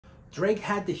Drake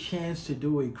had the chance to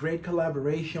do a great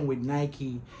collaboration with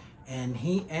Nike, and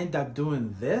he ended up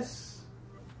doing this.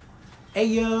 Hey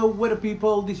yo, what up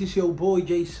people? This is your boy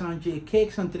Jason J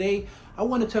Kicks, and today I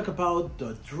want to talk about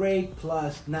the Drake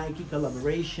plus Nike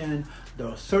collaboration,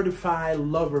 the Certified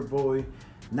Lover Boy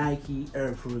Nike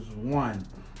Air Force One.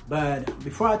 But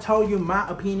before I tell you my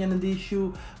opinion on this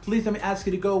shoe, please let me ask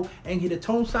you to go and hit the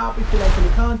thumbs up if you like the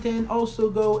content. Also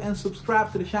go and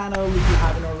subscribe to the channel if you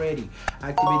haven't already.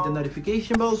 Activate the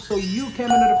notification bell so you can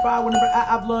be notified whenever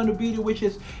I upload a video, which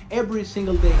is every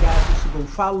single day, guys. So go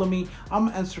follow me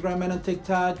on Instagram and on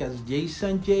TikTok as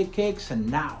Jason J Kicks.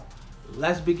 And now,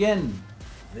 let's begin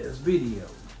this video.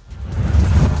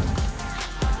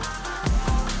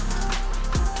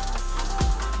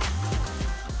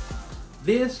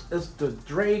 This is the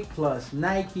Drake plus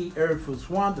Nike Air Force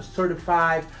One, the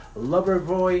Certified Lover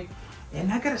Boy.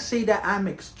 And I gotta say that I'm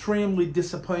extremely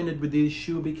disappointed with this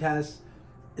shoe because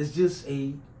it's just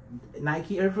a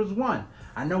Nike Air Force One.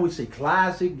 I know it's a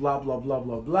classic, blah, blah, blah,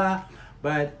 blah, blah,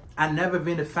 but I've never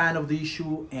been a fan of this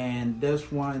shoe, and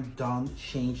this one don't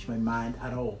change my mind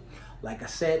at all. Like I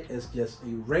said, it's just a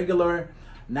regular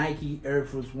Nike Air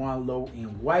Force One low in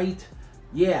white.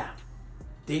 Yeah,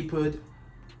 they put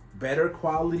better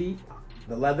quality.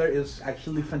 The leather is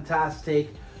actually fantastic,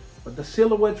 but the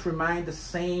silhouettes remain the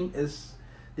same. As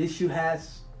this shoe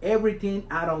has everything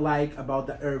I don't like about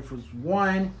the Air Force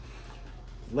One.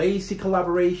 Lacy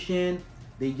collaboration.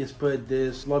 They just put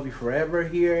this "Love You Forever"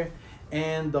 here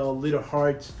and the little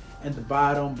hearts at the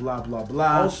bottom, blah blah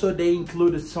blah. Also, they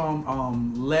included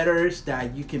some letters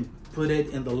that you can put it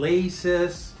in the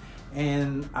laces,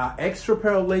 and extra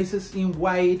pair of laces in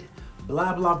white,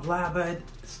 blah blah blah. But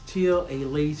still a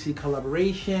lacy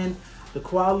collaboration. The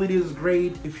quality is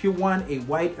great. If you want a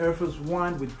white Air Force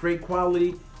One with great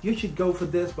quality, you should go for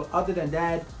this. But other than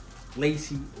that,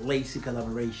 lacy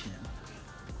collaboration.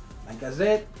 Like I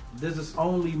said, this is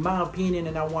only my opinion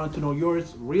and I wanted to know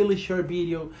yours. Really short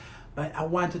video, but I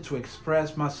wanted to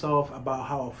express myself about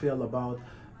how I feel about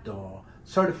the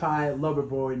Certified Lover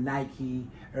Boy Nike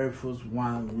Air Force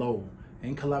One low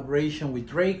in collaboration with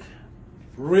Drake.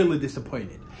 Really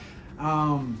disappointed.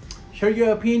 Share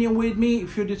your opinion with me.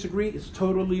 If you disagree, it's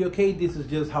totally okay. This is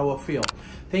just how I feel.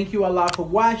 Thank you a lot for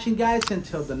watching, guys.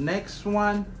 Until the next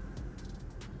one,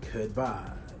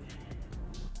 goodbye.